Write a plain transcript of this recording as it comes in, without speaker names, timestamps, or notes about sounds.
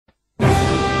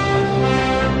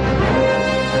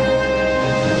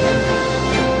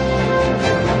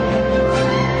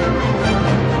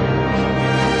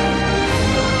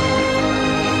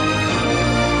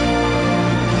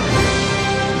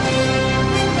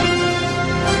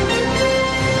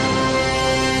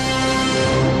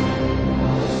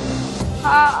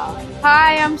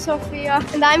am Sophia.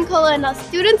 And I'm Kalina.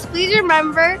 Students, please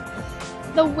remember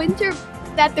the winter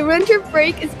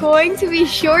break is going to be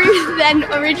shorter than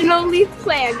originally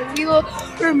planned. We will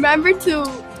remember to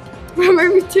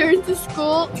return to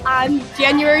school on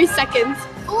January 2nd.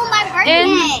 Oh, my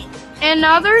birthday! In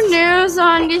other news,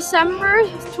 on December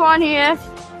 20th,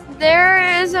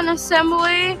 there is an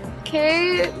assembly.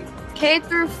 K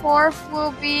through 4th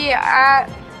will be at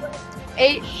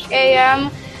 8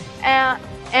 a.m.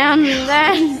 and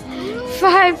then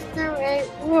 5 through 8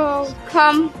 will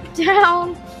come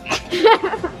down.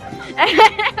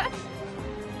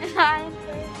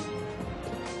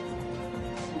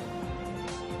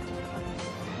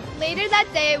 Later that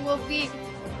day will be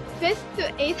 5th to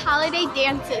 8th holiday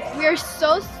dances. We are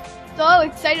so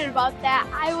excited about that.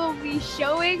 I will be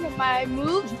showing my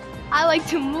moves. I like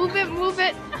to move it.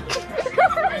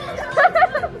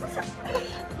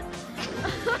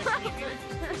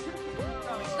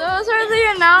 Those are the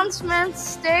announcements.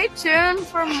 Stay tuned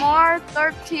for more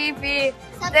Thorp TV.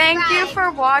 Thank you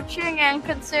for watching and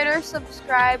consider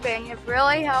subscribing. It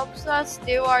really helps us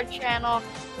do our channel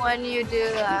when you do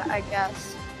that, I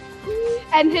guess.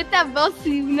 And hit that bell so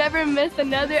you never miss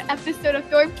another episode of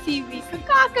Thorp TV.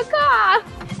 Caw-caw.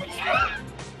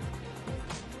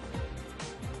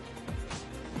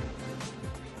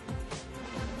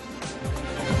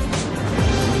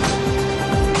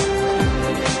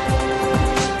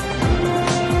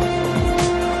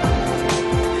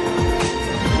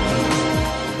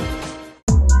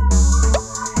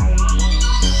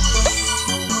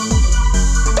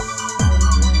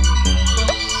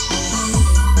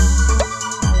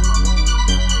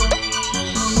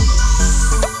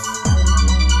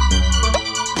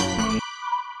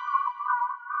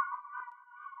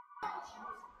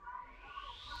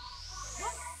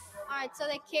 Alright, so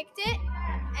they kicked it,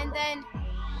 and then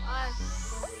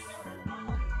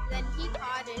he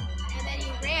caught it, and then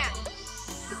he ran.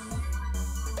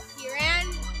 He ran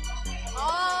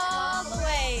all the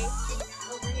way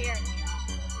over here,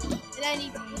 and then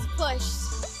he was pushed.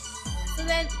 So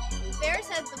then the Bears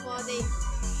had the ball. So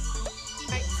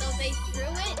they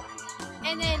threw it,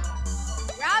 and then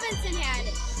Robinson had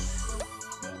it,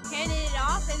 handed it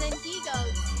off, and then he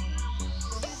goes.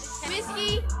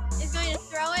 Trubisky is going to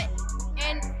throw it,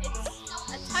 and it's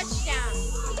a touchdown.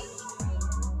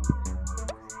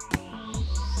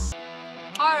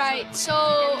 All right,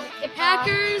 so the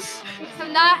Packers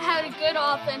have not had a good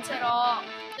offense at all.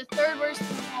 The third worst team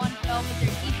in the NFL, but their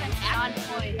defense is on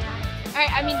point. All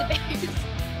right, I mean the Bears.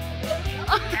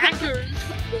 Packers.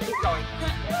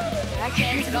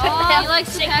 He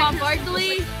likes Saquon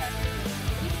Barkley.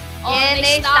 And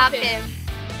they stopped him.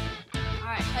 All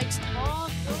right, hikes the ball.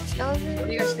 What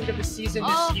do you guys think of the season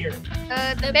this year?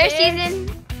 The Bears season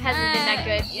hasn't been that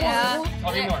good. Yeah.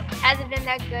 Tell me more. Hasn't been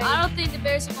that good. I don't think the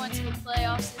Bears are going to the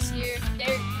playoffs this year.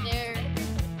 They're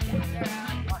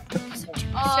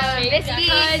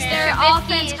because their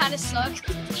offense kind of sucks.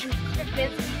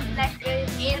 Trubisky's not good.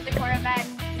 And the quarterback.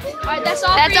 All right, that's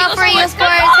all for you, sports.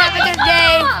 Have a good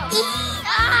day.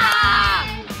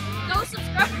 Go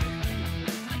subscribe.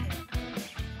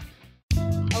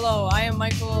 Hello, I am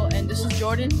Michael, and this is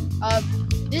Jordan.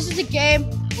 This is a game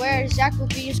where Zach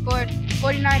Levine scored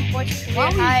 49 points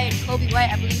career high, and Kobe White,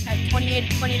 I believe, had 28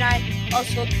 and 29,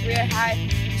 also career high.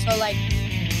 So,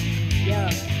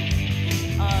 yeah.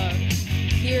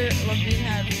 Here, Levine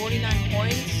had 49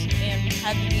 points and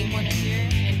had the game winner here,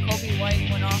 and Kobe White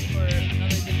went off for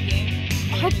another good game.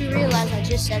 I hope you realize I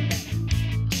just said that.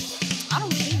 I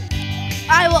don't think.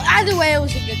 Well, either way, it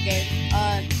was a good game.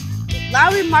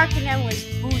 Lowry Markkanen was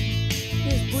booed. He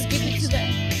was booed deep into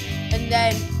them. And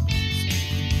then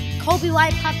Kobe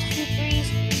White popped 2 threes.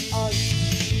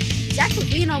 Zach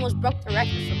Levine almost broke the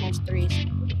record for most threes.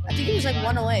 I think he was like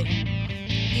 108.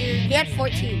 He had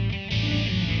 14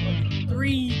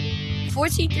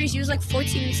 threes. He was like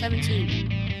 14 and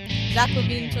 17. Zach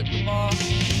Levine took the ball,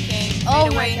 came, Oh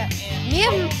made my away, god.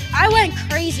 and I went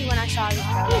crazy when I saw this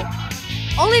guy.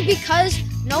 Only because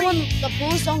the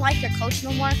Bulls don't like their coach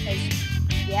no more, because,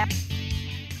 yeah.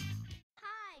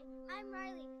 Hi, I'm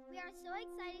Riley. We are so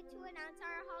excited to announce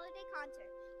our holiday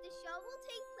concert. The show will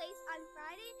take place on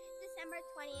Friday, December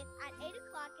 20th at 8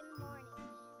 o'clock in the morning.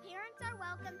 Parents are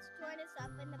welcome to join us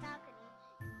up in the balcony.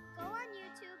 Go on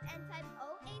YouTube and type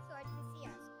OA Thorp to see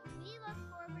us. We look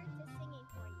forward to singing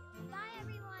for you. Bye,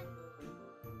 everyone.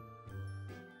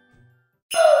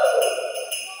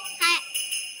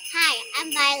 Hi, I'm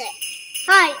Violet.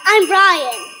 Hi, I'm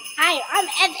Brian. Hi, I'm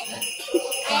Evan.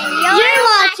 And You're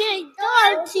watching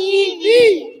Thorp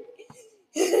TV.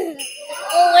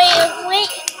 wait.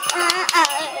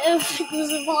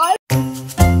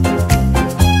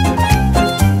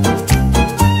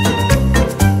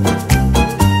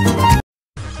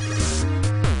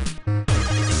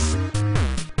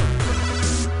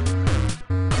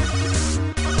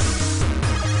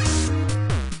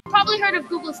 scared of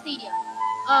Google Stadia,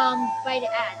 by the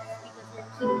ads because they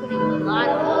keep putting a lot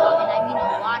of, and I mean a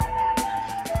lot of ads.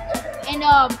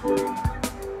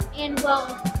 And well,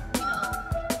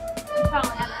 you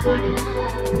probably haven't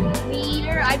watched it. Me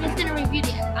either. I'm just gonna review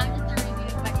it. I'm just gonna review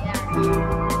it by the ads.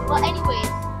 Well, anyways,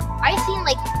 I've seen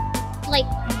like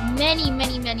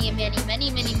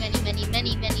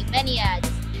many ads.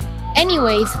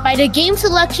 Anyways, by the game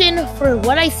selection, for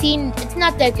what I've seen, it's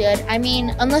not that good. I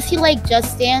mean, unless you like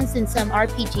Just Dance and some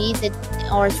RPGs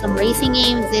or some racing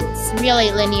games, it's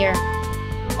really linear.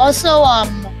 Also,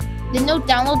 the no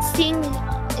downloads thing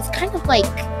is kind of like,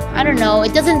 I don't know,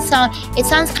 it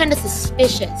sounds kind of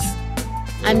suspicious.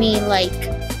 I mean, like,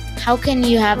 how can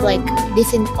you have like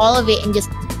this in all of it in just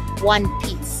one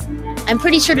piece? I'm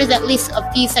pretty sure there's at least a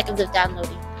few seconds of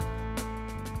downloading.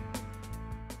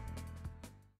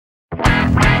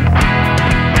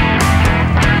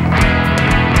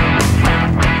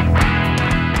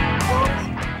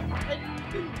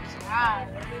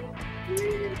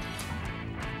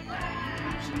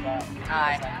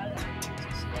 Hi.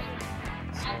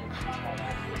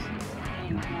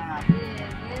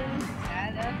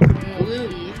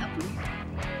 Blue.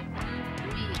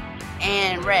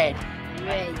 And red.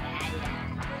 And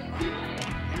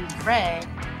red.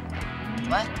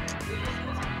 What?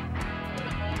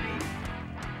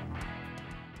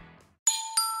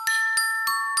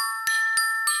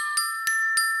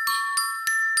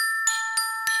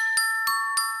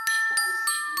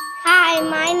 Hi,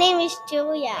 my name is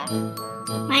Julia.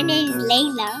 My name is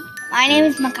Layla. My name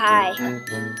is Makai.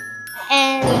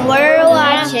 And we're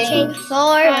watching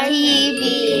Thorp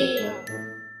TV.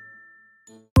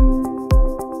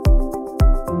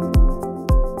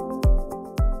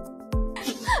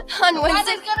 On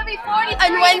Wednesday,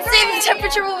 the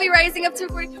temperature will be rising up to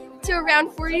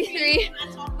around 43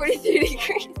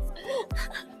 degrees.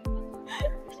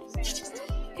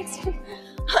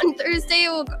 On Thursday,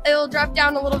 it will drop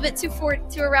down a little bit to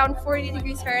around 40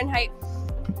 degrees Fahrenheit.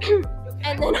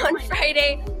 And then on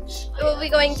Friday, it will be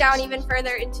going down even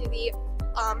further into the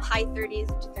high 30s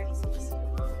to 36.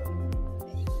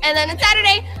 And then on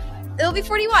Saturday, it will be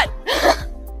 41.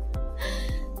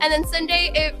 And then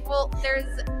Sunday,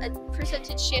 there's a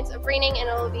percentage chance of raining, and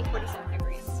it will be 47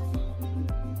 degrees.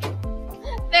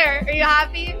 There, are you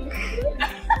happy?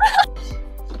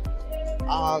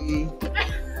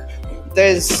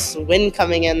 There's wind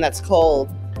coming in that's cold,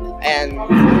 and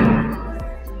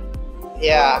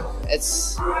yeah,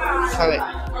 it's coming.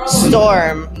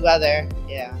 Storm weather,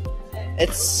 yeah.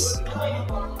 It's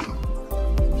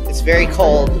very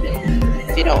cold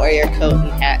if you don't wear your coat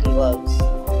and hat and gloves.